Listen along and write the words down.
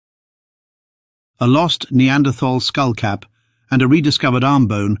A lost Neanderthal skullcap and a rediscovered arm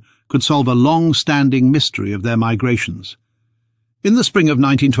bone could solve a long-standing mystery of their migrations. In the spring of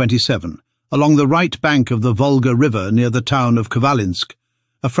 1927, along the right bank of the Volga River near the town of Khvalynsk,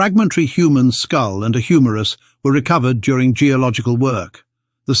 a fragmentary human skull and a humerus were recovered during geological work.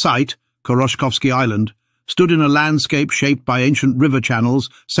 The site, Khoroshkovsky Island, stood in a landscape shaped by ancient river channels,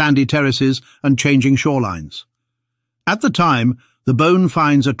 sandy terraces, and changing shorelines. At the time, the bone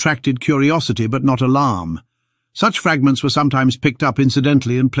finds attracted curiosity but not alarm. Such fragments were sometimes picked up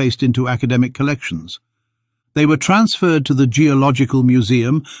incidentally and placed into academic collections. They were transferred to the Geological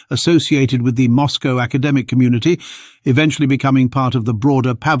Museum associated with the Moscow academic community, eventually becoming part of the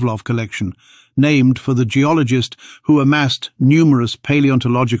broader Pavlov collection, named for the geologist who amassed numerous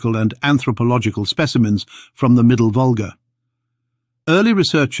paleontological and anthropological specimens from the Middle Volga. Early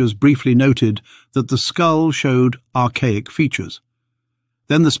researchers briefly noted that the skull showed archaic features.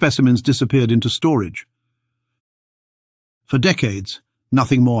 Then the specimens disappeared into storage. For decades,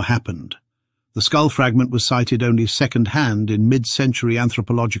 nothing more happened. The skull fragment was cited only second-hand in mid-century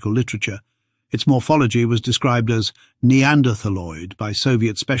anthropological literature. Its morphology was described as Neanderthaloid by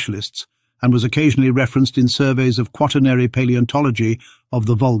Soviet specialists and was occasionally referenced in surveys of quaternary paleontology of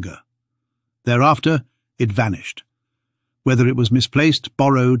the Volga. Thereafter, it vanished. Whether it was misplaced,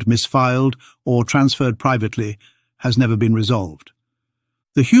 borrowed, misfiled, or transferred privately has never been resolved.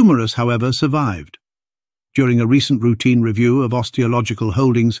 The humerus, however, survived. During a recent routine review of osteological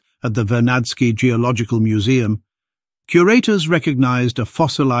holdings at the Vernadsky Geological Museum, curators recognized a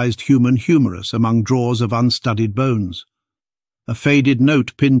fossilized human humerus among drawers of unstudied bones. A faded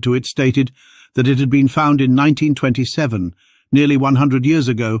note pinned to it stated that it had been found in 1927, nearly 100 years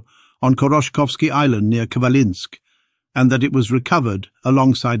ago, on Khoroshkovsky Island near Khvalynsk, and that it was recovered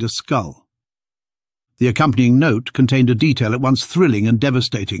alongside a skull. The accompanying note contained a detail at once thrilling and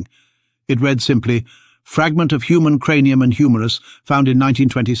devastating. It read simply, "Fragment of human cranium and humerus found in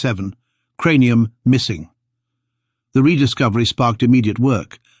 1927. Cranium missing." The rediscovery sparked immediate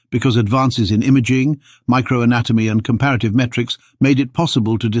work because advances in imaging, microanatomy and comparative metrics made it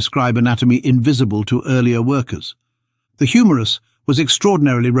possible to describe anatomy invisible to earlier workers. The humerus was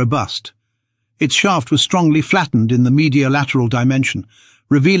extraordinarily robust. Its shaft was strongly flattened in the medial-lateral dimension,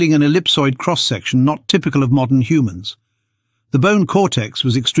 revealing an ellipsoid cross-section not typical of modern humans. The bone cortex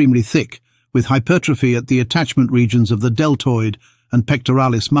was extremely thick, with hypertrophy at the attachment regions of the deltoid and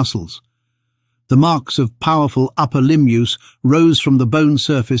pectoralis muscles. The marks of powerful upper limb use rose from the bone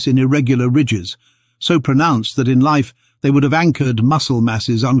surface in irregular ridges, so pronounced that in life they would have anchored muscle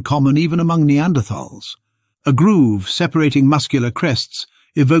masses uncommon even among Neanderthals. A groove separating muscular crests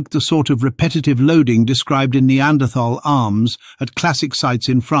evoked the sort of repetitive loading described in Neanderthal arms at classic sites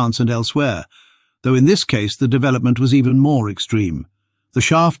in France and elsewhere, though in this case the development was even more extreme. The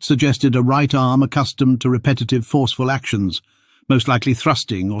shaft suggested a right arm accustomed to repetitive forceful actions, most likely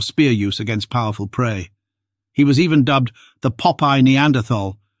thrusting or spear use against powerful prey. He was even dubbed the Popeye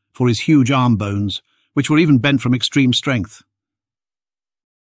Neanderthal for his huge arm bones, which were even bent from extreme strength.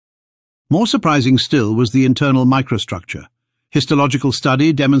 More surprising still was the internal microstructure. Histological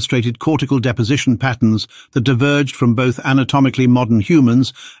study demonstrated cortical deposition patterns that diverged from both anatomically modern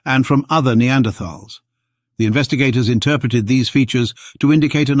humans and from other Neanderthals. The investigators interpreted these features to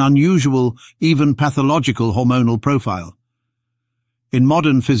indicate an unusual, even pathological hormonal profile. In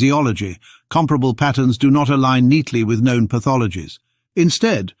modern physiology, comparable patterns do not align neatly with known pathologies.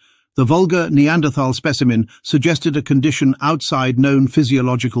 Instead, the Volga Neanderthal specimen suggested a condition outside known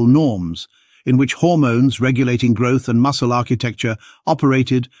physiological norms, in which hormones regulating growth and muscle architecture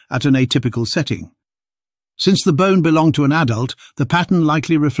operated at an atypical setting. Since the bone belonged to an adult, the pattern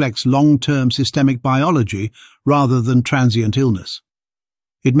likely reflects long-term systemic biology rather than transient illness.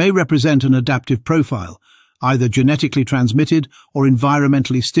 It may represent an adaptive profile, either genetically transmitted or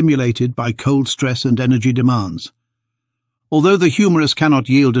environmentally stimulated by cold stress and energy demands. Although the humerus cannot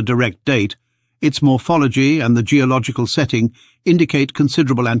yield a direct date, its morphology and the geological setting indicate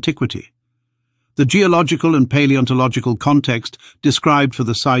considerable antiquity. The geological and paleontological context described for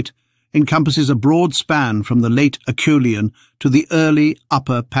the site encompasses a broad span from the late Acheulean to the early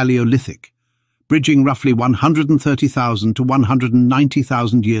Upper Paleolithic, bridging roughly 130,000 to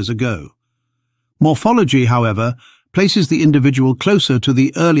 190,000 years ago. Morphology, however, places the individual closer to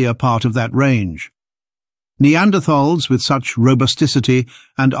the earlier part of that range. Neanderthals with such robusticity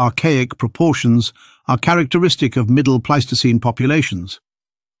and archaic proportions are characteristic of Middle Pleistocene populations,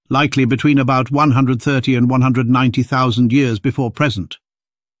 likely between about 130 and 190,000 years before present.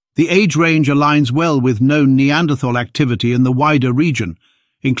 The age range aligns well with known Neanderthal activity in the wider region,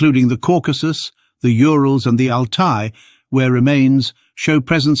 including the Caucasus, the Urals and the Altai, where remains show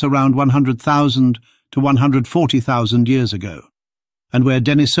presence around 100,000 to 140,000 years ago, and where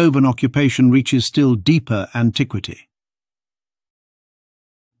Denisovan occupation reaches still deeper antiquity.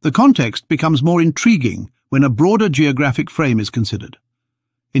 The context becomes more intriguing when a broader geographic frame is considered.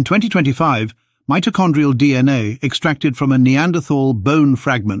 In 2025, mitochondrial DNA extracted from a Neanderthal bone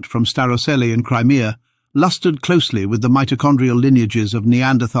fragment from Starosely in Crimea lustered closely with the mitochondrial lineages of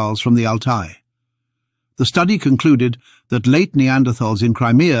Neanderthals from the Altai. The study concluded that late Neanderthals in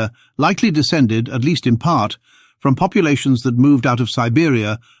Crimea likely descended, at least in part, from populations that moved out of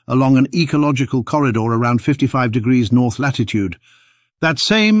Siberia along an ecological corridor around 55 degrees north latitude. That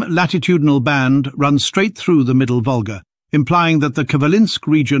same latitudinal band runs straight through the Middle Volga, implying that the Khvalynsk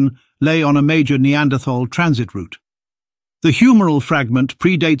region lay on a major Neanderthal transit route. The humeral fragment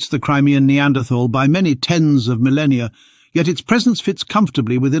predates the Crimean Neanderthal by many tens of millennia, yet its presence fits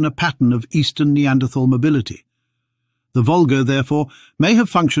comfortably within a pattern of eastern Neanderthal mobility. The Volga, therefore, may have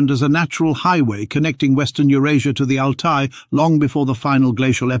functioned as a natural highway connecting western Eurasia to the Altai long before the final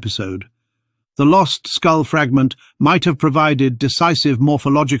glacial episode. The lost skull fragment might have provided decisive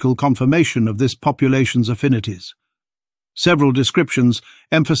morphological confirmation of this population's affinities. Several descriptions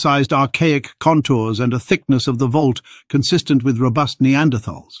emphasized archaic contours and a thickness of the vault consistent with robust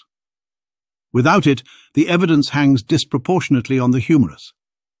Neanderthals. Without it, the evidence hangs disproportionately on the humerus.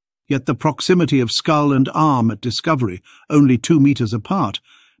 Yet the proximity of skull and arm at discovery, only 2 meters apart,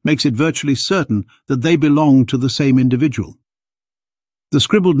 makes it virtually certain that they belong to the same individual. The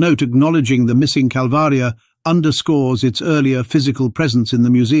scribbled note acknowledging the missing calvaria underscores its earlier physical presence in the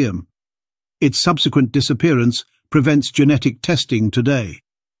museum. Its subsequent disappearance prevents genetic testing today.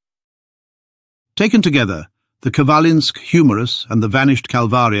 Taken together, the Khvalynsk humerus and the vanished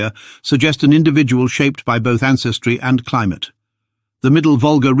calvaria suggest an individual shaped by both ancestry and climate. The Middle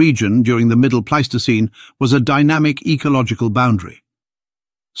Volga region during the Middle Pleistocene was a dynamic ecological boundary.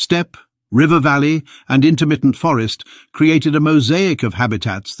 Steppe, river valley, and intermittent forest created a mosaic of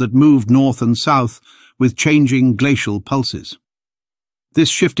habitats that moved north and south with changing glacial pulses. This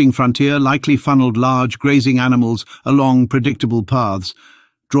shifting frontier likely funneled large grazing animals along predictable paths,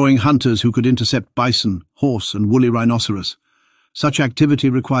 drawing hunters who could intercept bison, horse, and woolly rhinoceros. Such activity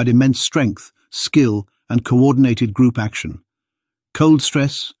required immense strength, skill, and coordinated group action. Cold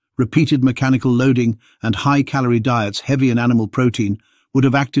stress, repeated mechanical loading, and high-calorie diets heavy in animal protein would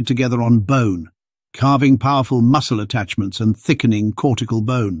have acted together on bone, carving powerful muscle attachments and thickening cortical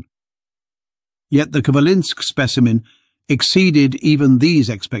bone. Yet the Khvalynsk specimen exceeded even these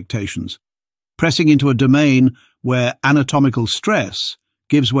expectations, pressing into a domain where anatomical stress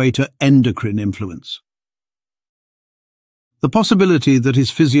gives way to endocrine influence. The possibility that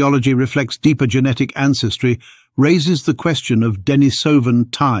his physiology reflects deeper genetic ancestry raises the question of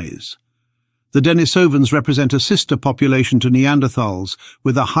Denisovan ties. The Denisovans represent a sister population to Neanderthals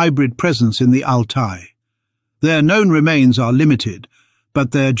with a hybrid presence in the Altai. Their known remains are limited,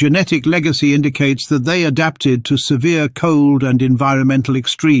 but their genetic legacy indicates that they adapted to severe cold and environmental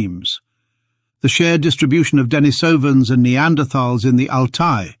extremes. The shared distribution of Denisovans and Neanderthals in the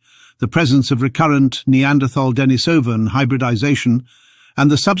Altai, the presence of recurrent Neanderthal-Denisovan hybridization, and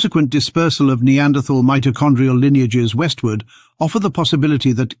the subsequent dispersal of Neanderthal mitochondrial lineages westward offer the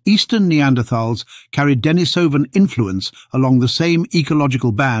possibility that eastern Neanderthals carried Denisovan influence along the same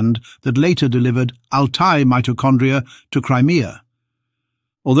ecological band that later delivered Altai mitochondria to Crimea.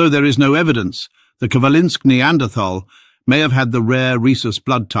 Although there is no evidence, the Khvalynsk Neanderthal may have had the rare rhesus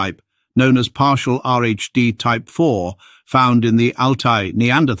blood type, known as partial RHD type 4, found in the Altai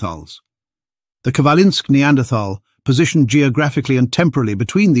Neanderthals. The Khvalynsk Neanderthal, positioned geographically and temporally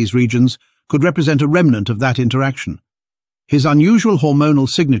between these regions, could represent a remnant of that interaction. His unusual hormonal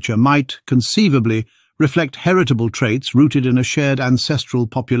signature might, conceivably, reflect heritable traits rooted in a shared ancestral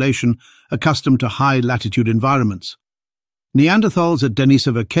population accustomed to high-latitude environments. Neanderthals at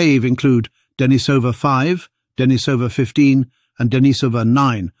Denisova Cave include Denisova 5, Denisova 15, and Denisova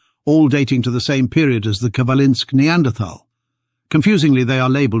 9, all dating to the same period as the Khvalynsk Neanderthal. Confusingly, they are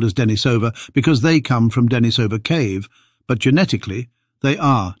labelled as Denisova because they come from Denisova Cave, but genetically, they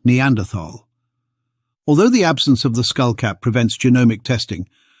are Neanderthal. Although the absence of the skullcap prevents genomic testing,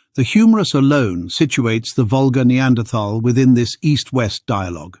 the humerus alone situates the Volga Neanderthal within this east-west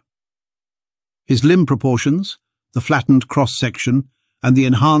dialogue. His limb proportions, the flattened cross-section, and the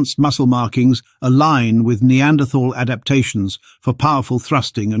enhanced muscle markings align with Neanderthal adaptations for powerful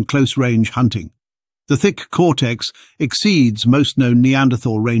thrusting and close-range hunting. The thick cortex exceeds most known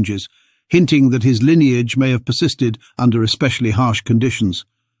Neanderthal ranges, hinting that his lineage may have persisted under especially harsh conditions.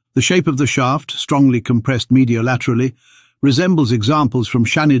 The shape of the shaft, strongly compressed mediolaterally, resembles examples from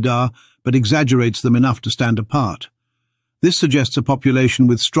Shanidar but exaggerates them enough to stand apart. This suggests a population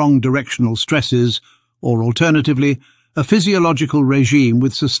with strong directional stresses, or alternatively, a physiological regime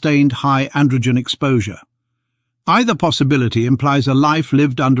with sustained high androgen exposure. Either possibility implies a life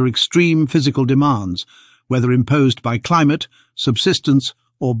lived under extreme physical demands, whether imposed by climate, subsistence,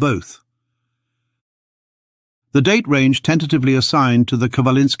 or both. The date range tentatively assigned to the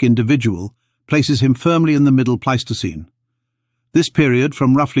Khvalynsk individual places him firmly in the Middle Pleistocene. This period,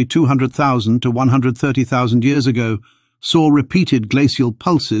 from roughly 200,000 to 130,000 years ago, saw repeated glacial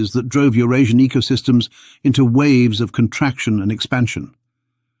pulses that drove Eurasian ecosystems into waves of contraction and expansion.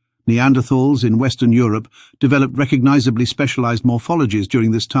 Neanderthals in Western Europe developed recognizably specialized morphologies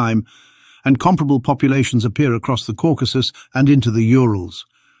during this time, and comparable populations appear across the Caucasus and into the Urals.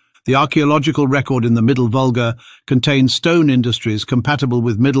 The archaeological record in the Middle Volga contains stone industries compatible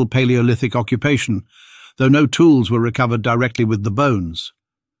with Middle Paleolithic occupation, though no tools were recovered directly with the bones.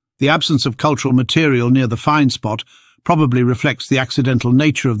 The absence of cultural material near the find spot probably reflects the accidental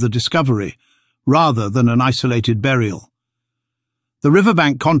nature of the discovery, rather than an isolated burial. The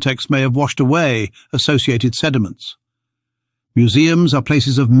riverbank context may have washed away associated sediments. Museums are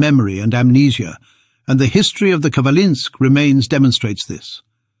places of memory and amnesia, and the history of the Khvalynsk remains demonstrates this.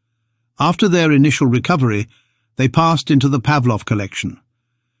 After their initial recovery, they passed into the Pavlov collection.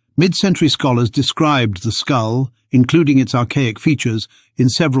 Mid-century scholars described the skull, including its archaic features, in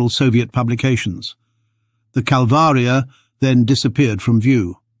several Soviet publications. The calvaria then disappeared from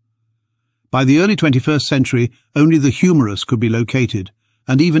view. By the early 21st century, only the humerus could be located,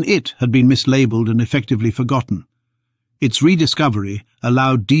 and even it had been mislabeled and effectively forgotten. Its rediscovery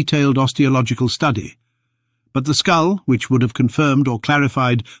allowed detailed osteological study, but the skull, which would have confirmed or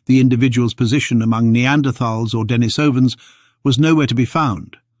clarified the individual's position among Neanderthals or Denisovans, was nowhere to be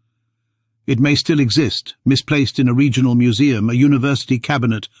found. It may still exist, misplaced in a regional museum, a university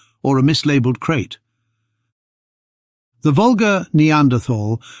cabinet, or a mislabeled crate. The Volga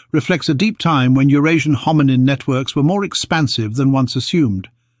Neanderthal reflects a deep time when Eurasian hominin networks were more expansive than once assumed.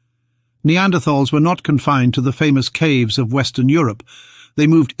 Neanderthals were not confined to the famous caves of Western Europe. They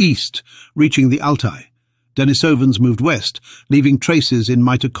moved east, reaching the Altai. Denisovans moved west, leaving traces in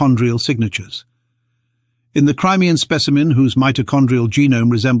mitochondrial signatures. In the Crimean specimen, whose mitochondrial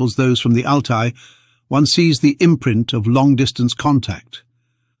genome resembles those from the Altai, one sees the imprint of long-distance contact.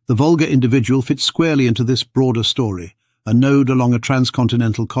 The Volga individual fits squarely into this broader story, a node along a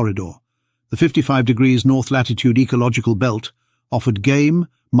transcontinental corridor. The 55 degrees north latitude ecological belt offered game,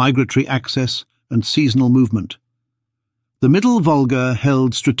 migratory access, and seasonal movement. The Middle Volga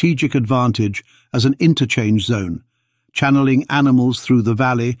held strategic advantage as an interchange zone, channeling animals through the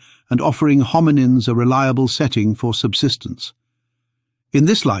valley and offering hominins a reliable setting for subsistence. In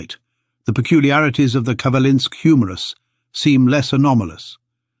this light, the peculiarities of the Khvalynsk humerus seem less anomalous.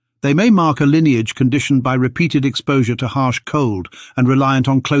 They may mark a lineage conditioned by repeated exposure to harsh cold and reliant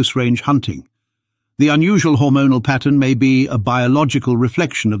on close-range hunting. The unusual hormonal pattern may be a biological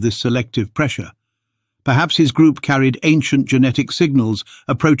reflection of this selective pressure. Perhaps his group carried ancient genetic signals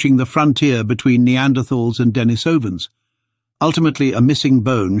approaching the frontier between Neanderthals and Denisovans. Ultimately, a missing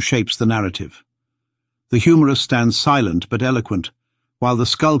bone shapes the narrative. The humerus stands silent but eloquent, while the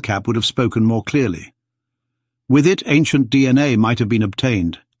skullcap would have spoken more clearly. With it, ancient DNA might have been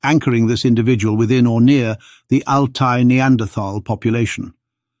obtained, anchoring this individual within or near the Altai Neanderthal population.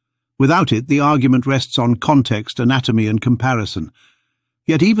 Without it, the argument rests on context, anatomy, and comparison.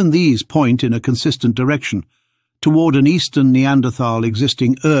 Yet even these point in a consistent direction, toward an eastern Neanderthal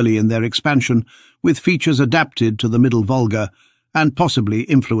existing early in their expansion, with features adapted to the Middle Volga and possibly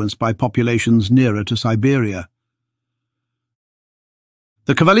influenced by populations nearer to Siberia.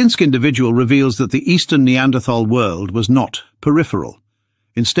 The Khvalynsk individual reveals that the eastern Neanderthal world was not peripheral.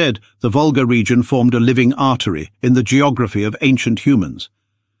 Instead, the Volga region formed a living artery in the geography of ancient humans.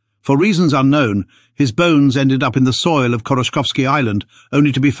 For reasons unknown, his bones ended up in the soil of Khoroshkovsky Island,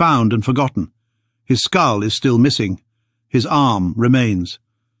 only to be found and forgotten. His skull is still missing. His arm remains.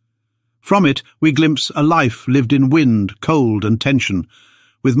 From it, we glimpse a life lived in wind, cold, and tension,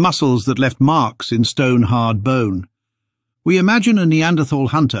 with muscles that left marks in stone-hard bone. We imagine a Neanderthal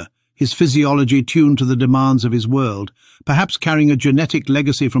hunter, his physiology tuned to the demands of his world, perhaps carrying a genetic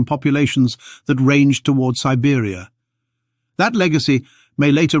legacy from populations that ranged toward Siberia. That legacy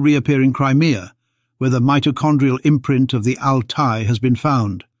may later reappear in Crimea, where the mitochondrial imprint of the Altai has been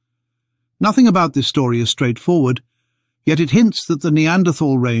found. Nothing about this story is straightforward, yet it hints that the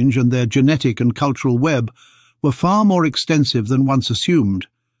Neanderthal range and their genetic and cultural web were far more extensive than once assumed.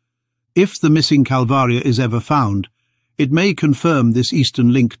 If the missing Calvaria is ever found, it may confirm this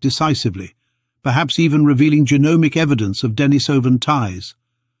eastern link decisively, perhaps even revealing genomic evidence of Denisovan ties.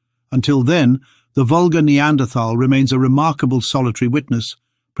 Until then, the Volga Neanderthal remains a remarkable solitary witness,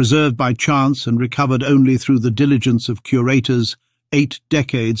 preserved by chance and recovered only through the diligence of curators 8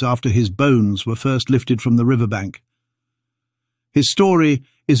 decades after his bones were first lifted from the riverbank. His story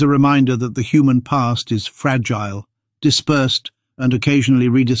is a reminder that the human past is fragile, dispersed, and occasionally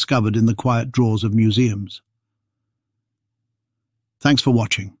rediscovered in the quiet drawers of museums. Thanks for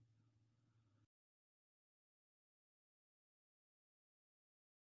watching.